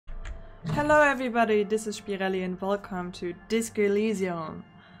Hello everybody, this is Spirelli and welcome to Elysium.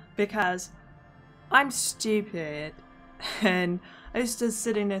 Because I'm stupid and I was just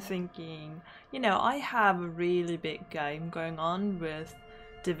sitting there thinking, I have a really big game going on with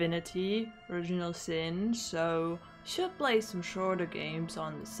Divinity, Original Sin, so should play some shorter games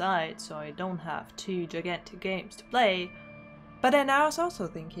on the side so I don't have two gigantic games to play. But then I was also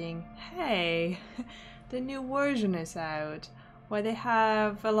thinking, hey, the new version is out. Why they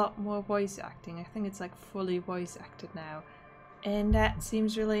have a lot more voice acting. I think it's like fully voice acted now. And that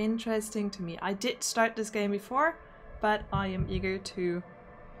seems really interesting to me. I did start this game before, but I am eager to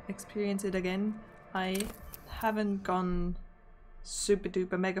experience it again. I haven't gone super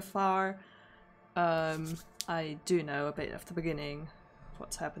duper mega far. I do know a bit of the beginning of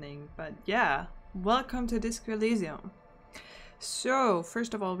what's happening, but yeah, welcome to Elysium. So,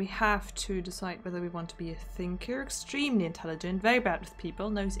 first of all, we have to decide whether we want to be a thinker, extremely intelligent, very bad with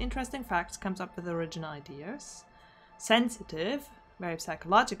people, knows interesting facts, comes up with original ideas. Sensitive, very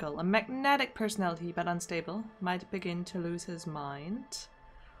psychological, a magnetic personality but unstable, might begin to lose his mind.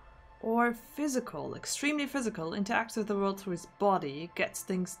 Or physical, extremely physical, interacts with the world through his body, gets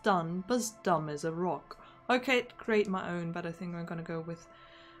things done, but is dumb as a rock. I could create my own, but I think I'm gonna go with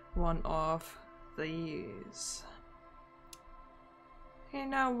one of these. You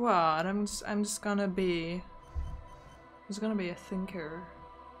know what? I'm just gonna be a thinker.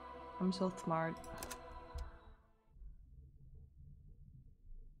 I'm so smart.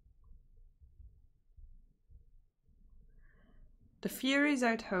 The Furies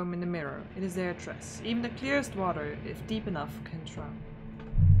out home in the mirror. It is their address. Even the clearest water, if deep enough, can drown.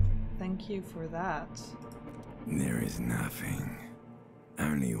 Thank you for that. There is nothing.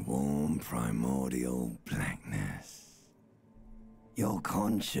 Only warm primordial blackness. You're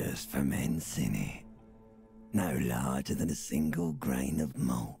conscious ferments in it. No larger than a single grain of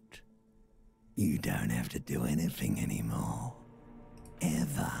malt. You don't have to do anything anymore.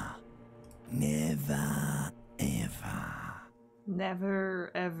 Ever. Never, ever.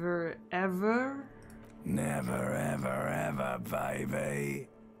 Never, ever, ever? Never, ever, ever, baby.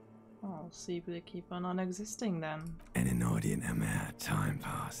 I'll see if they keep on existing then. An inordinate amount of time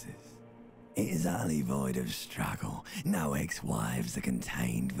passes. It is utterly void of struggle. No ex-wives are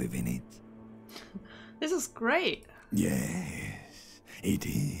contained within it. This is great. Yes, it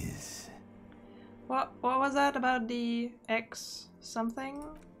is. What was that about the X something?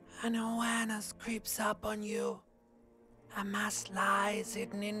 An awareness creeps up on you. A mass lies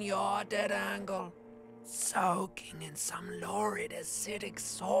hidden in your dead angle, soaking in some lurid acidic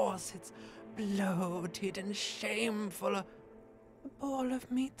sauce. It's bloated and shameful. A ball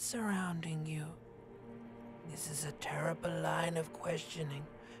of meat surrounding you. This is a terrible line of questioning,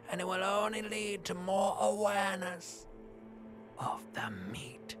 and it will only lead to more awareness of the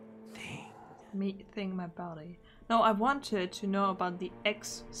meat thing. Meat thing, my body. No, I wanted to know about the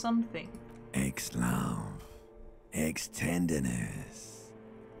X something. Ex-love. Ex-tenderness.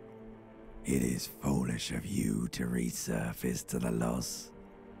 It is foolish of you to resurface to the loss.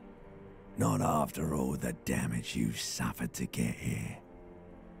 Not after all the damage you've suffered to get here.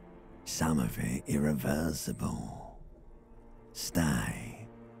 Some of it irreversible. Stay.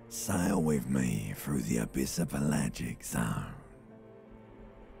 Sail with me through the abyssopelagic zone.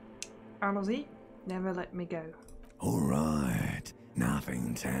 Arnoldie, never let me go. Alright.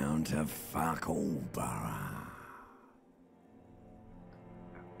 Nothing town to fuck all borough.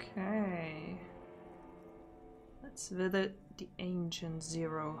 Okay. Let's visit the ancient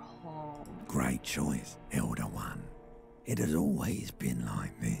Zero home. Great choice, Elder One. It has always been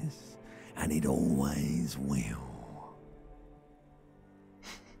like this, and it always will.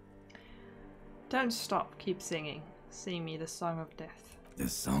 Don't stop, keep singing. Sing me the Song of Death. The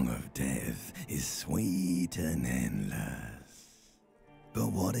Song of Death is sweet and endless.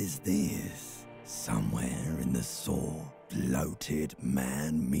 But what is this? Somewhere in the sore, bloated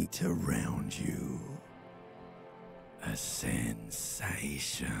man meat around you. A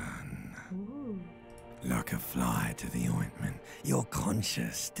sensation. Ooh. Like a fly to the ointment, your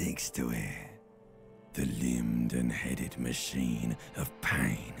conscience sticks to it. The limbed and headed machine of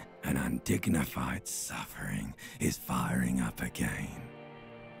pain and undignified suffering is firing up again.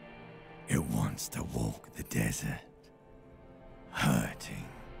 It wants to walk the desert, hurting,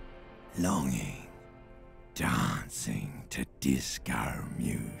 longing, dancing to disco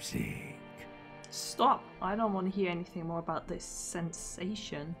music. Stop! I don't want to hear anything more about this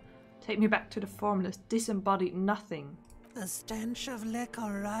sensation. Take me back to the formless, disembodied nothing. The stench of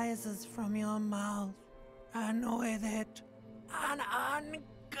liquor rises from your mouth, and with it, an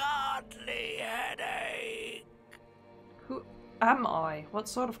ungodly headache. Who am I? What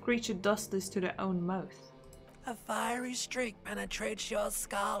sort of creature does this to their own mouth? A fiery streak penetrates your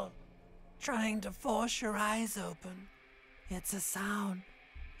skull, trying to force your eyes open. It's a sound,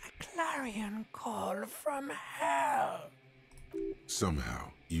 a clarion call from hell.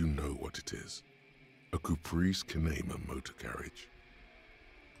 Somehow, you know what it is. A caprice can name a motor carriage.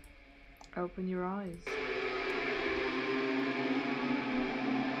 Open your eyes.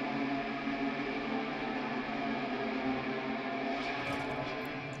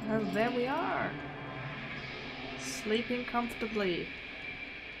 Oh, there we are. Sleeping comfortably.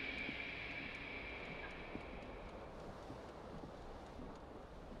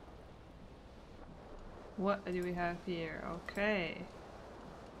 What do we have here? Okay.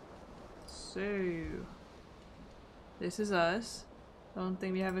 So, this is us. Don't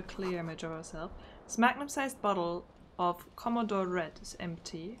think we have a clear image of ourselves. This magnum-sized bottle of Commodore Red is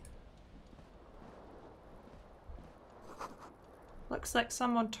empty. Looks like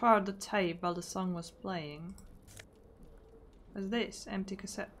someone tore the tape while the song was playing. What's this? Empty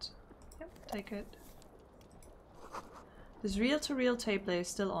cassette. Yep, take it. This reel-to-reel tape player is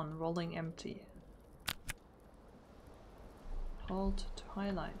still on, rolling empty. Hold to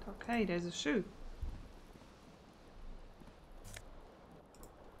highlight. Okay, there's a shoe.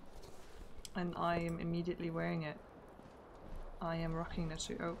 And I am immediately wearing it. I am rocking the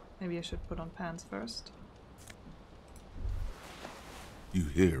shoe. Oh, maybe I should put on pants first. You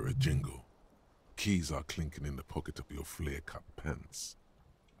hear a jingle. Keys are clinking in the pocket of your flare-cut pants.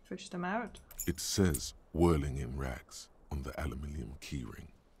 Fish them out. It says whirling in rags on the aluminium keyring.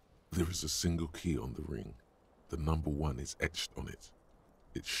 There is a single key on the ring. The number 1 is etched on it.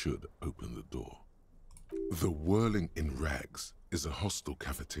 It should open the door. The Whirling in Rags is a hostel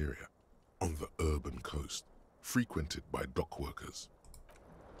cafeteria on the urban coast, frequented by dock workers.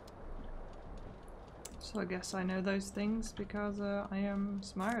 So I guess I know those things because I am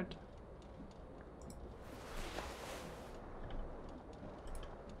smart.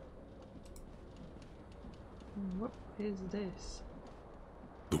 What is this?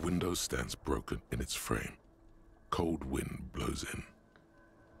 The window stands broken in its frame. Cold wind blows in.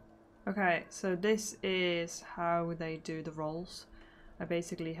 Okay, so this is how they do the rolls. I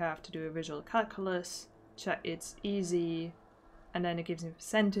basically have to do a visual calculus, check it's easy, and then it gives me a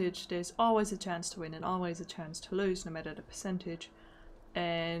percentage. There's always a chance to win and always a chance to lose, no matter the percentage.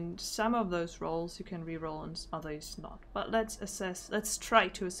 And some of those rolls you can re-roll and others not. But let's try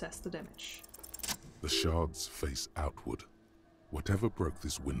to assess the damage. The shards face outward. Whatever broke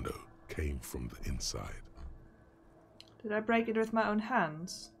this window came from the inside. Did I break it with my own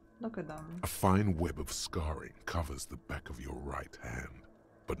hands? Look at them. A fine web of scarring covers the back of your right hand,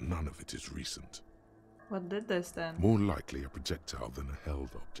 but none of it is recent. What did this then? More likely a projectile than a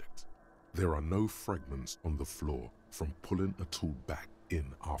held object. There are no fragments on the floor from pulling a tool back in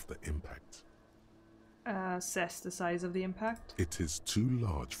after impact. Assess the size of the impact. It is too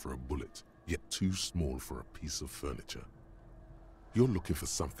large for a bullet, yet too small for a piece of furniture. You're looking for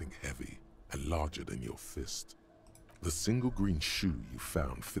something heavy and larger than your fist. The single green shoe you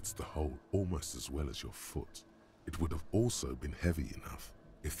found fits the hole almost as well as your foot. It would have also been heavy enough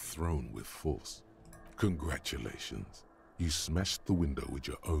if thrown with force. Congratulations. You smashed the window with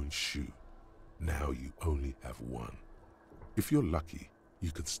your own shoe. Now you only have one. If you're lucky,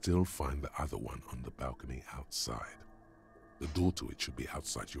 you could still find the other one on the balcony outside. The door to it should be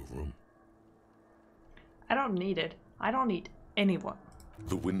outside your room. I don't need it. I don't need anyone.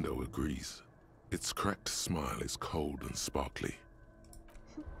 The window agrees. Its cracked smile is cold and sparkly.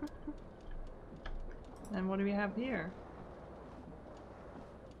 And what do we have here?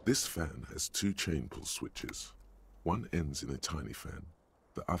 This fan has 2 chain pull switches. One ends in a tiny fan,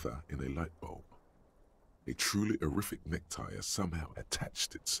 the other in a light bulb. A truly horrific necktie has somehow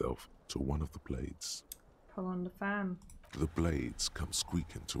attached itself to one of the blades. Pull on the fan. The blades come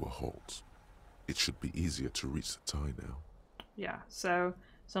squeaking to a halt. It should be easier to reach the tie now. Yeah, so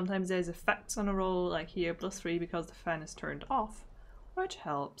sometimes there's effects on a roll, like here +3 because the fan is turned off, which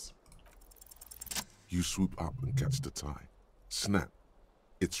helps. You swoop up and catch the tie. Snap.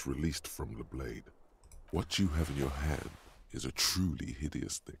 It's released from the blade. What you have in your hand is a truly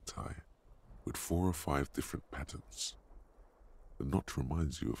hideous necktie, with 4 or 5 different patterns. The knot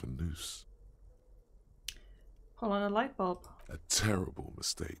reminds you of a noose. Pull on a light bulb. A terrible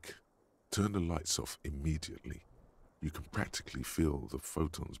mistake. Turn the lights off immediately. You can practically feel the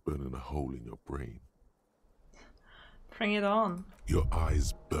photons burning a hole in your brain. Bring it on. Your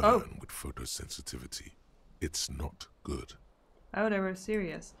eyes burn Oh. with photosensitivity. It's not good. Oh, they were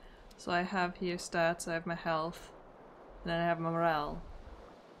serious. So I have here stats, I have my health, and then I have my morale.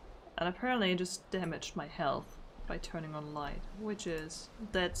 And apparently I just damaged my health by turning on light,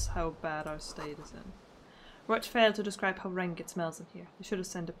 that's how bad our state is in. Words fail to describe how rank it smells in here. They should have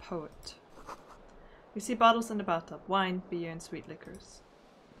sent a poet. We see bottles in the bathtub, wine, beer, and sweet liquors.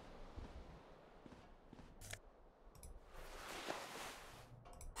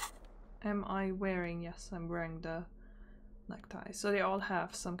 Am I wearing? Yes, I'm wearing the necktie. So they all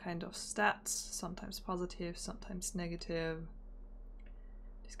have some kind of stats, sometimes positive, sometimes negative.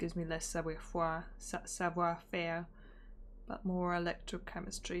 This gives me less savoir-faire, but more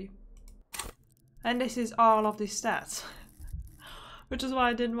electrochemistry. And this is all of the stats. Which is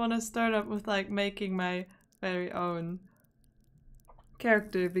why I didn't want to start up with like making my very own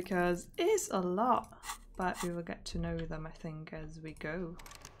character, because it's a lot. But we will get to know them, I think, as we go.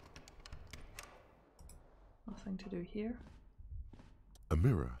 Nothing to do here. A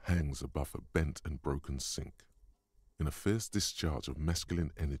mirror hangs above a bent and broken sink. In a fierce discharge of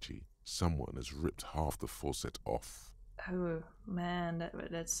masculine energy, someone has ripped half the faucet off. Oh man,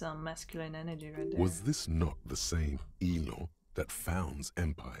 that's some masculine energy right there. Was this not the same Elo that founds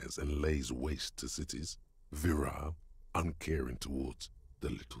empires and lays waste to cities? Virile, uncaring towards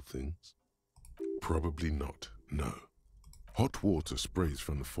the little things? Probably not, no. Hot water sprays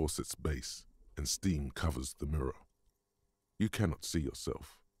from the faucet's base, and steam covers the mirror. You cannot see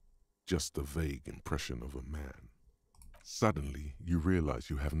yourself, just the vague impression of a man. Suddenly, you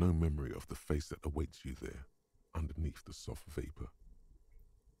realize you have no memory of the face that awaits you there, underneath the soft vapor.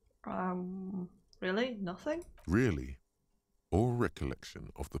 Really? Nothing? Really? All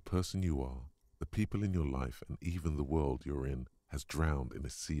recollection of the person you are, the people in your life, and even the world you're in has drowned in a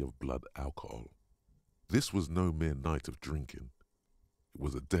sea of blood alcohol. This was no mere night of drinking. It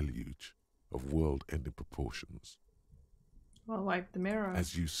was a deluge of world-ending proportions. Well, wipe the mirror.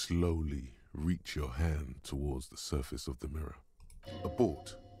 As you slowly reach your hand towards the surface of the mirror.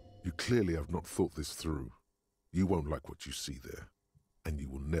 Abort. You clearly have not thought this through. You won't like what you see there, and you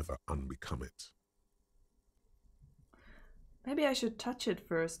will never unbecome it. Maybe I should touch it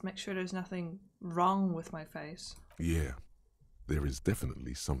first, make sure there's nothing wrong with my face. Yeah, there is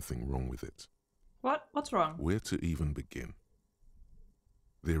definitely something wrong with it. What? What's wrong? Where to even begin?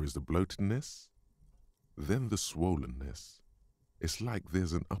 There is the bloatedness, then the swollenness. It's like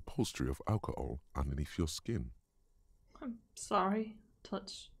there's an upholstery of alcohol underneath your skin. I'm sorry.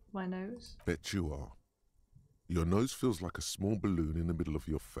 Touch my nose. Bet you are. Your nose feels like a small balloon in the middle of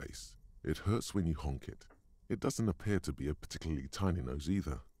your face. It hurts when you honk it. It doesn't appear to be a particularly tiny nose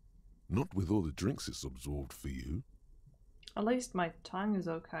either. Not with all the drinks it's absorbed for you. At least my tongue is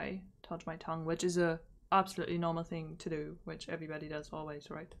okay. Touch my tongue, which is a absolutely normal thing to do, which everybody does always,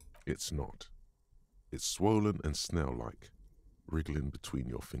 right? It's not. It's swollen and snail-like, wriggling between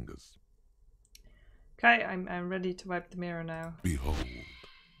your fingers. Okay, I'm ready to wipe the mirror now. Behold.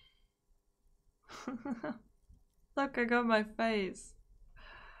 Look, I got my face.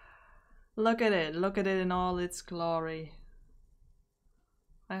 Look at it in all its glory.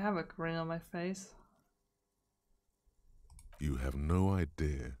 I have a grin on my face. You have no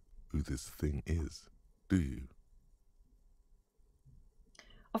idea who this thing is, do you?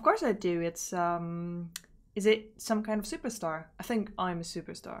 Of course I do. It's, is it some kind of superstar? I think I'm a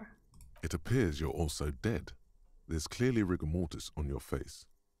superstar. It appears you're also dead. There's clearly rigor mortis on your face.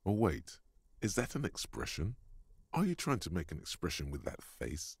 Or wait, is that an expression? Are you trying to make an expression with that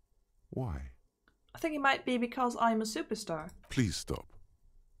face? Why? I think it might be because I'm a superstar. Please stop.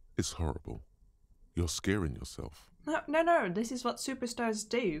 It's horrible. You're scaring yourself. No, this is what superstars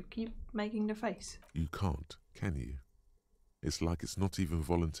do. Keep making the face. You can't, can you? It's like it's not even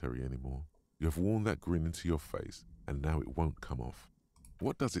voluntary anymore. You have worn that grin into your face, and now it won't come off.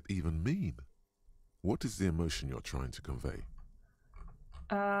 What does it even mean? What is the emotion you're trying to convey?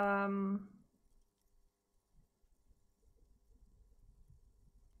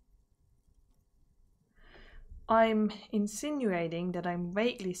 I'm insinuating that I'm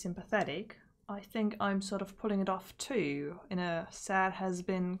vaguely sympathetic. I think I'm sort of pulling it off too, in a sad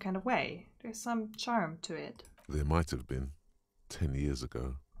has-been kind of way. There's some charm to it. There might have been, 10 years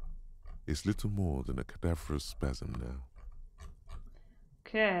ago. It's little more than a cadaverous spasm now.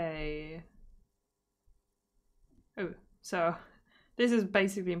 Okay. Oh, so this is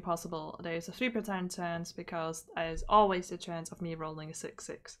basically impossible. There's a 3% chance because there's always a chance of me rolling a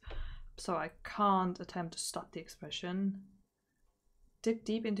 6-6. So I can't attempt to stop the expression. Dig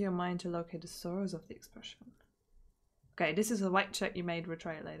deep into your mind to locate the source of the expression. Okay, this is a white check you made. We'll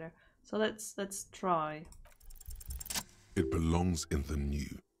try it later. So let's try. It belongs in the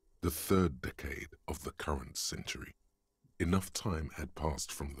new, the third decade of the current century. Enough time had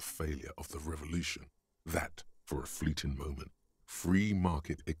passed from the failure of the revolution that, for a fleeting moment, free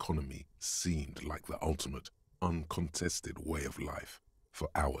market economy seemed like the ultimate uncontested way of life for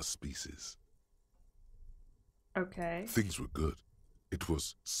our species. Okay. Things were good. It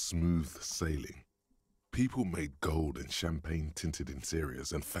was smooth sailing. People made gold and champagne-tinted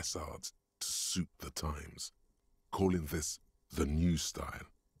interiors and facades to suit the times, calling this the new style.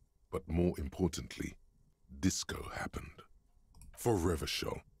 But more importantly, disco happened. For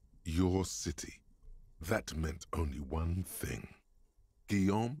Revachol, your city, that meant only one thing.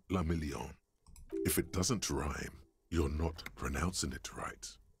 Guillaume le Million. If it doesn't rhyme, you're not pronouncing it right.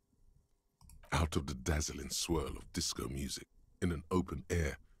 Out of the dazzling swirl of disco music, in an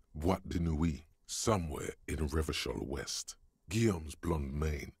open-air boîte de nuit, somewhere in Revachol West, Guillaume's blonde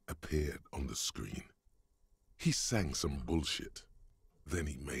mane appeared on the screen. He sang some bullshit. Then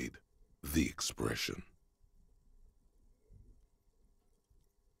he made the expression.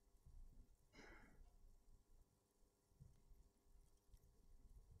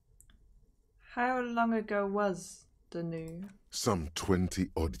 How long ago was the new? Some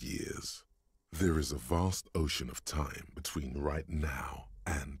 20-odd years. There is a vast ocean of time between right now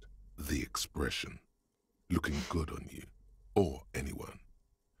and the expression. Looking good on you, or anyone.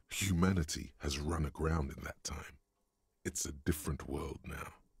 Humanity has run aground in that time. It's a different world now.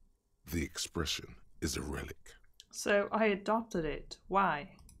 The expression is a relic. So I adopted it. Why?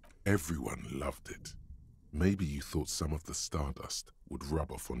 Everyone loved it. Maybe you thought some of the stardust would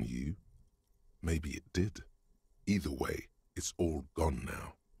rub off on you. Maybe it did. Either way, it's all gone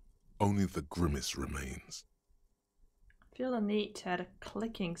now. Only the grimace remains. I feel the need to add a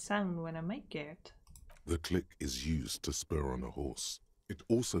clicking sound when I make it. The click is used to spur on a horse. It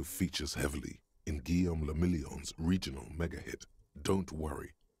also features heavily in Guillaume le Million's regional mega hit, Don't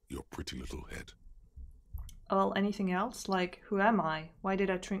Worry, Your Pretty Little Head. Well, anything else? Like, who am I? Why did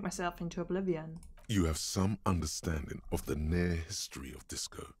I drink myself into oblivion? You have some understanding of the near history of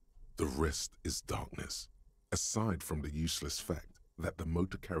disco. The rest is darkness, aside from the useless fact that the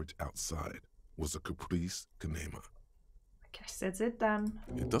motor carriage outside was a caprice canema. I guess that's it then.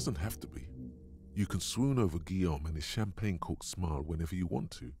 It doesn't have to be. You can swoon over Guillaume and his champagne-corked smile whenever you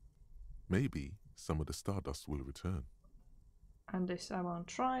want to. Maybe some of the stardust will return. And this I won't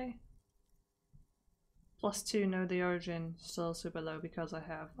try. +2, know the origin, still super low because I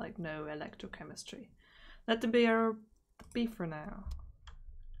have like no electrochemistry. Let the beer be for now.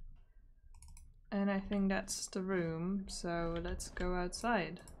 And I think that's the room, so let's go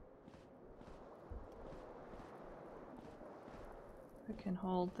outside. I can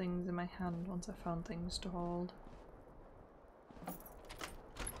hold things in my hand once I found things to hold.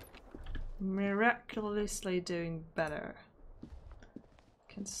 Miraculously doing better.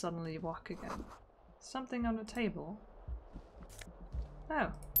 Can suddenly walk again. Something on the table.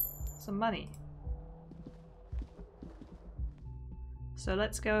 Oh, some money. So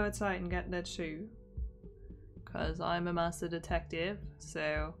let's go outside and get that shoe. Because I'm a master detective,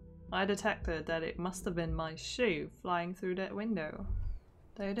 so I detected that it must have been my shoe flying through that window.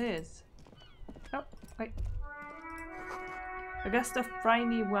 There it is. Oh, wait. I guess the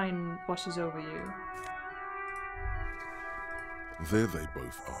briny wine washes over you. There they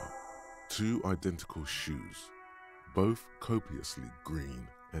both are. Two identical shoes, both copiously green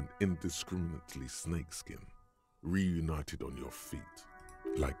and indiscriminately snakeskin, reunited on your feet,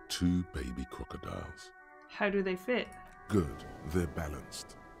 like two baby crocodiles. How do they fit? Good, they're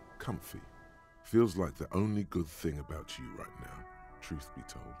balanced, comfy. Feels like the only good thing about you right now, truth be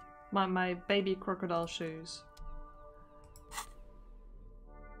told. My baby crocodile shoes.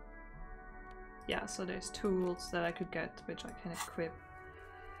 Yeah, so there's tools that I could get, which I can equip.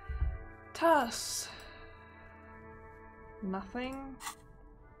 Thus, nothing.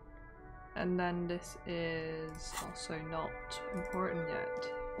 And then this is also not important yet.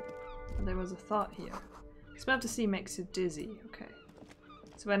 But there was a thought here. Smell to see makes you dizzy. Okay.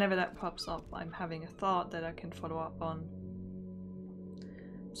 So whenever that pops up, I'm having a thought that I can follow up on.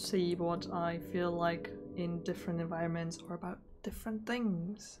 See what I feel like in different environments or about different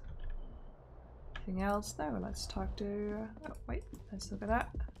things. Anything else? No, let's talk to... oh, wait, let's look at that.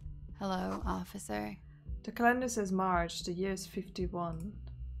 Hello, officer. The calendar says March, the year is 51.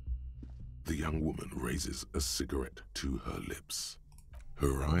 The young woman raises a cigarette to her lips.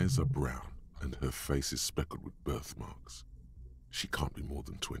 Her eyes are brown and her face is speckled with birthmarks. She can't be more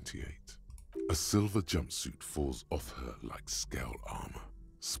than 28. A silver jumpsuit falls off her like scale armor,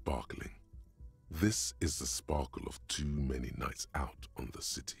 sparkling. This is the sparkle of too many nights out on the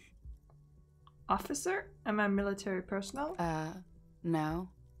city. Officer? Am I military personnel? No.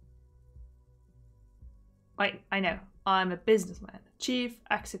 Wait, I know. I'm a businessman. Chief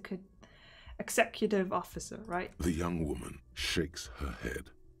executive officer, right? The young woman shakes her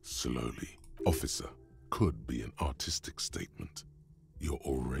head slowly. Officer, could be an artistic statement. You're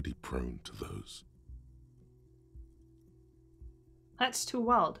already prone to those. That's too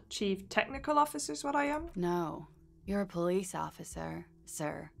wild. Chief Technical Officer's what I am? No, you're a police officer,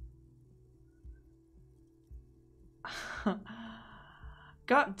 sir.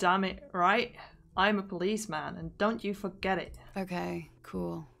 God damn it, right? I'm a policeman, and don't you forget it. Okay,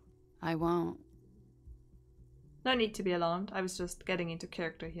 cool. I won't. No need to be alarmed. I was just getting into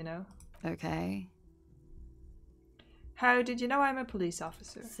character, you know. Okay. How did you know I'm a police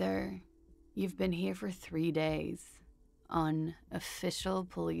officer? Sir, you've been here for 3 days. On official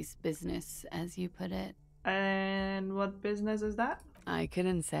police business, as you put it. And what business is that? I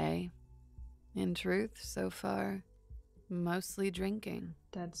couldn't say. In truth, so far, mostly drinking.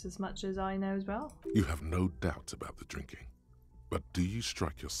 That's as much as I know as well. You have no doubt about the drinking. But do you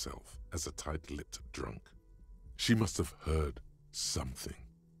strike yourself as a tight-lipped drunk? She must have heard something.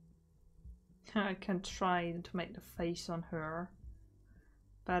 I can try to make the face on her.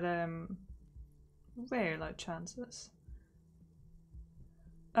 But, very low chances.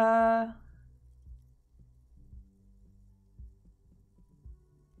 I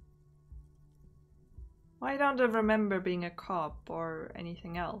don't remember being a cop or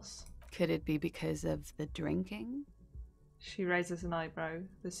anything else. Could it be because of the drinking? She raises an eyebrow.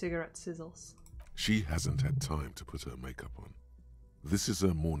 The cigarette sizzles. She hasn't had time to put her makeup on. This is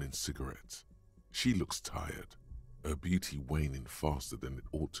her morning cigarette. She looks tired, her beauty waning faster than it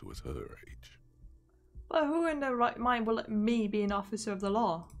ought to at her age. But who in their right mind will let me be an officer of the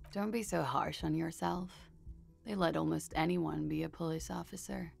law? Don't be so harsh on yourself. They let almost anyone be a police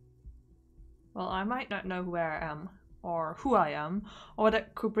officer. Well, I might not know where I am, or who I am, or what a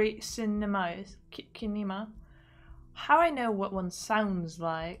Kubri cinema is. Kinema. How I know what one sounds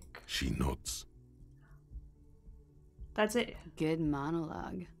like. She nods. That's it. Good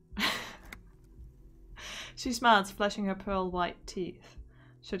monologue. She smiles, flashing her pearl white teeth.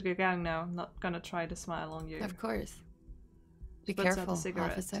 Should go down now. I'm not gonna try to smile on you. Of course. Be Puts out careful, the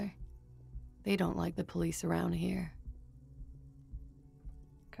cigarette. officer. They don't like the police around here.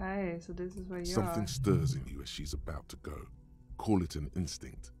 Okay, so this is where you Something are. stirs in you as she's about to go. Call it an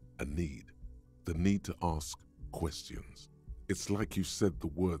instinct, a need. The need to ask questions. It's like you've said the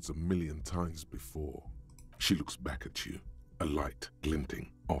words 1,000,000 times before. She looks back at you, a light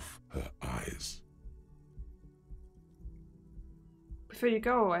glinting off her eyes. Before you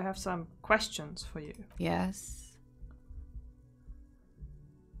go, I have some questions for you. Yes?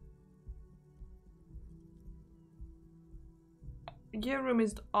 Your room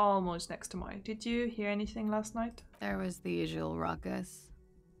is almost next to mine. Did you hear anything last night? There was the usual ruckus.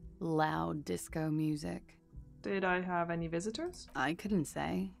 Loud disco music. Did I have any visitors? I couldn't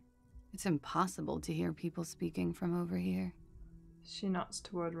say. It's impossible to hear people speaking from over here. She nods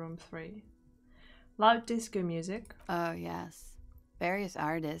toward room 3. Loud disco music. Oh, yes. Various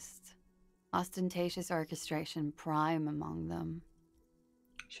artists. Ostentatious orchestration prime among them.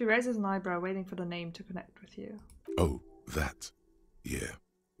 She raises an eyebrow, waiting for the name to connect with you. Oh, that. Yeah.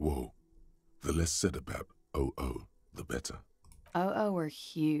 Whoa. The less said about OO, the better. OO were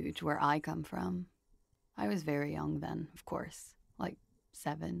huge where I come from. I was very young then, of course. Like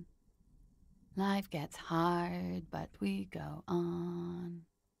 7. Life gets hard, but we go on.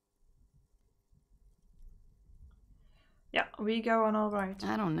 Yeah, we go on all right.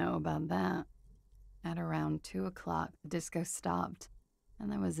 I don't know about that. At around 2 o'clock, the disco stopped,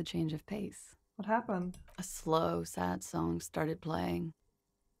 and there was a change of pace. What happened? A slow, sad song started playing,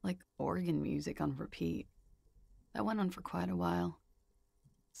 like organ music on repeat. That went on for quite a while.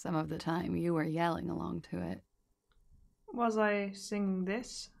 Some of the time, you were yelling along to it. Was I singing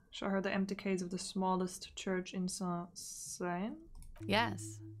this? Show her the empty caves of the smallest church in Saint-Seine?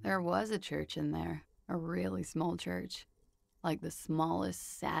 Yes, there was a church in there. A really small church. Like the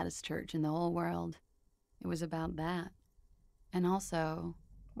smallest, saddest church in the whole world. It was about that. And also,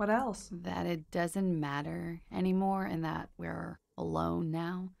 What else? that it doesn't matter anymore and that we're alone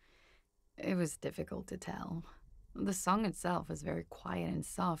now. It was difficult to tell. The song itself was very quiet and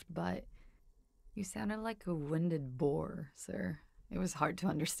soft, but you sounded like a winded boar, sir. It was hard to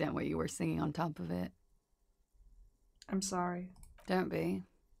understand what you were singing on top of it. I'm sorry. Don't be.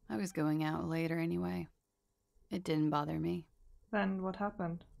 I was going out later anyway. It didn't bother me. Then what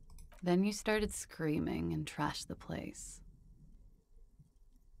happened? Then you started screaming and trashed the place.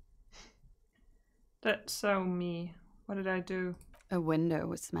 That's so me. What did I do? A window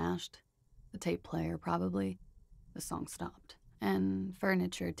was smashed. The tape player, probably. The song stopped. And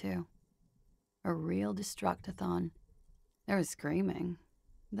furniture, too. A real destructathon. There was screaming.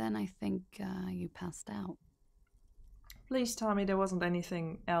 Then I think you passed out. Please tell me there wasn't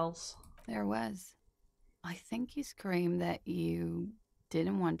anything else. There was. I think you screamed that you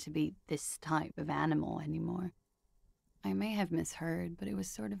didn't want to be this type of animal anymore. I may have misheard, but it was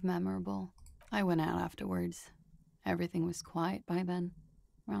sort of memorable. I went out afterwards. Everything was quiet by then,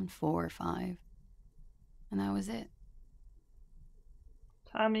 around 4 or 5. And that was it.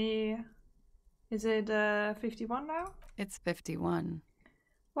 Tommy, is it 51 now? It's 51.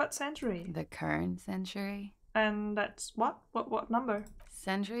 What century? The current century? And that's what? What number?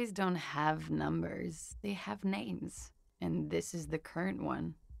 Centuries don't have numbers. They have names. And this is the current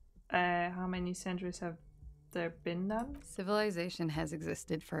one. How many centuries have there been then? Civilization has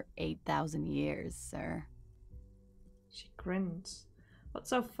existed for 8,000 years, sir. She grins. What's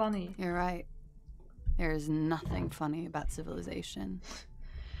so funny? You're right. There is nothing funny about civilization.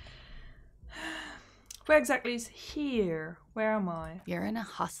 Where exactly is here? Where am I? You're in a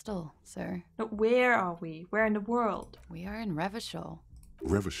hostel, sir. No, where are we? Where in the world? We are in Revachol.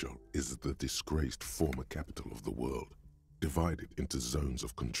 Revachol is the disgraced former capital of the world, divided into zones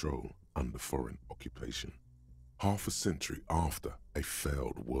of control under foreign occupation. Half a century after a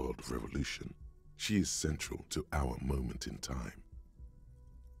failed world revolution, she is central to our moment in time.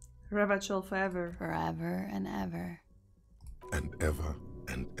 Revachol forever. Forever and ever. And ever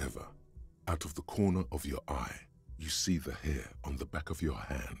and ever. Out of the corner of your eye, you see the hair on the back of your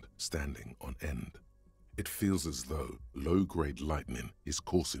hand standing on end. It feels as though low-grade lightning is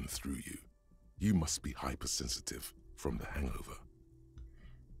coursing through you. You must be hypersensitive from the hangover.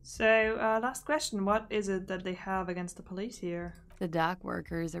 So, last question. What is it that they have against the police here? The dock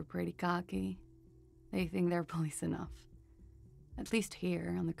workers are pretty cocky. They think they're police enough. At least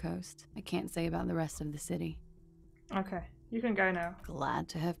here on the coast. I can't say about the rest of the city. Okay, you can go now. Glad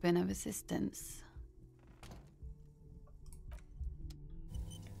to have been of assistance.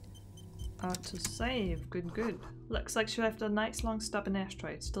 To save. Good, good. Looks like she left a nice long stubborn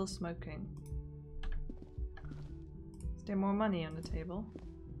ashtray. It's still smoking. Is there more money on the table?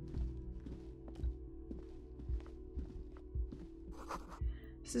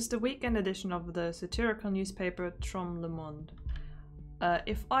 This is the weekend edition of the satirical newspaper Trom Le Monde.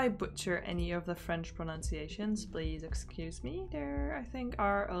 If I butcher any of the French pronunciations, please excuse me. There, I think,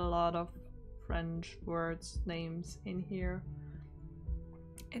 are a lot of French words, names in here.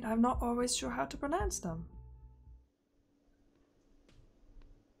 And I'm not always sure how to pronounce them.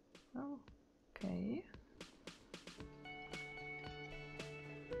 Oh, okay.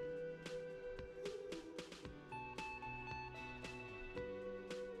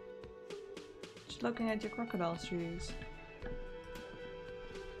 Just looking at your crocodile shoes.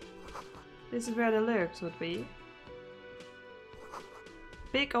 This is where the lyrics would be.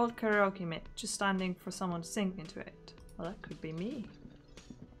 Big old karaoke mitt, just standing for someone to sing into it. Well, that could be me.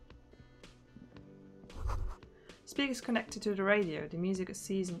 Speakers connected to the radio, the music is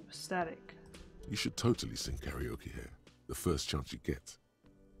seasoned with static. You should totally sing karaoke here, the first chance you get.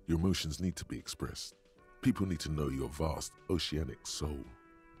 Your emotions need to be expressed. People need to know your vast, oceanic soul.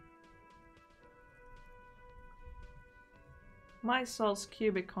 My soul's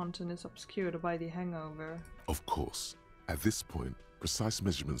cubic content is obscured by the hangover. Of course, at this point, precise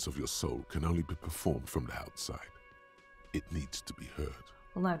measurements of your soul can only be performed from the outside. It needs to be heard.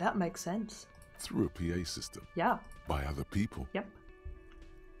 Well, now that makes sense. Through a PA system. Yeah. By other people. Yep.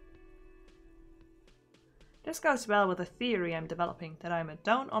 This goes well with a theory I'm developing that I'm a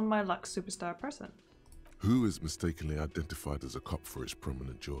down-on-my-luck superstar person. Who is mistakenly identified as a cop for his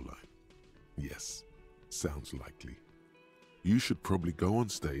prominent jawline? Yes, sounds likely. You should probably go on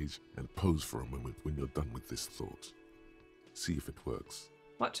stage and pose for a moment when you're done with this thought. See if it works.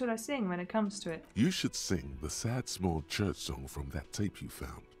 What should I sing when it comes to it? You should sing the sad small church song from that tape you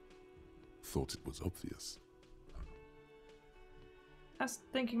found. Thought it was obvious. I was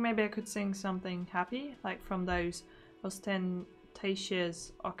thinking maybe I could sing something happy, like from those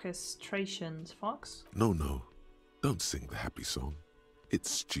ostentatious orchestrations, Fox? No. Don't sing the happy song.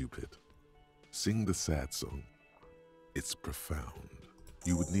 It's stupid. Sing the sad song. It's profound.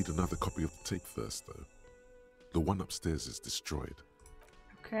 You would need another copy of the tape first, though. The one upstairs is destroyed.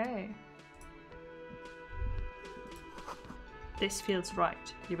 Okay. This feels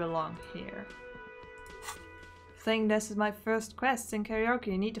right. You belong here. Think this is my first quest in karaoke.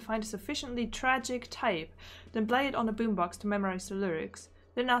 You need to find a sufficiently tragic type, then play it on a boombox to memorize the lyrics,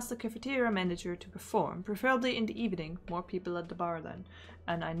 then ask the cafeteria manager to perform, preferably in the evening, more people at the bar then.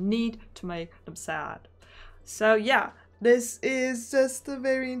 And I need to make them sad. So yeah, this is just the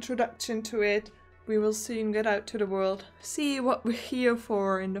very introduction to it. We will soon get out to the world, see what we're here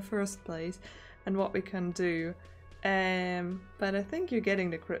for in the first place, and what we can do. But I think you're getting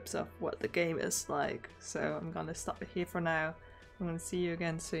the grips of what the game is like, so I'm gonna stop it here for now. I'm gonna see you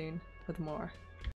again soon with more.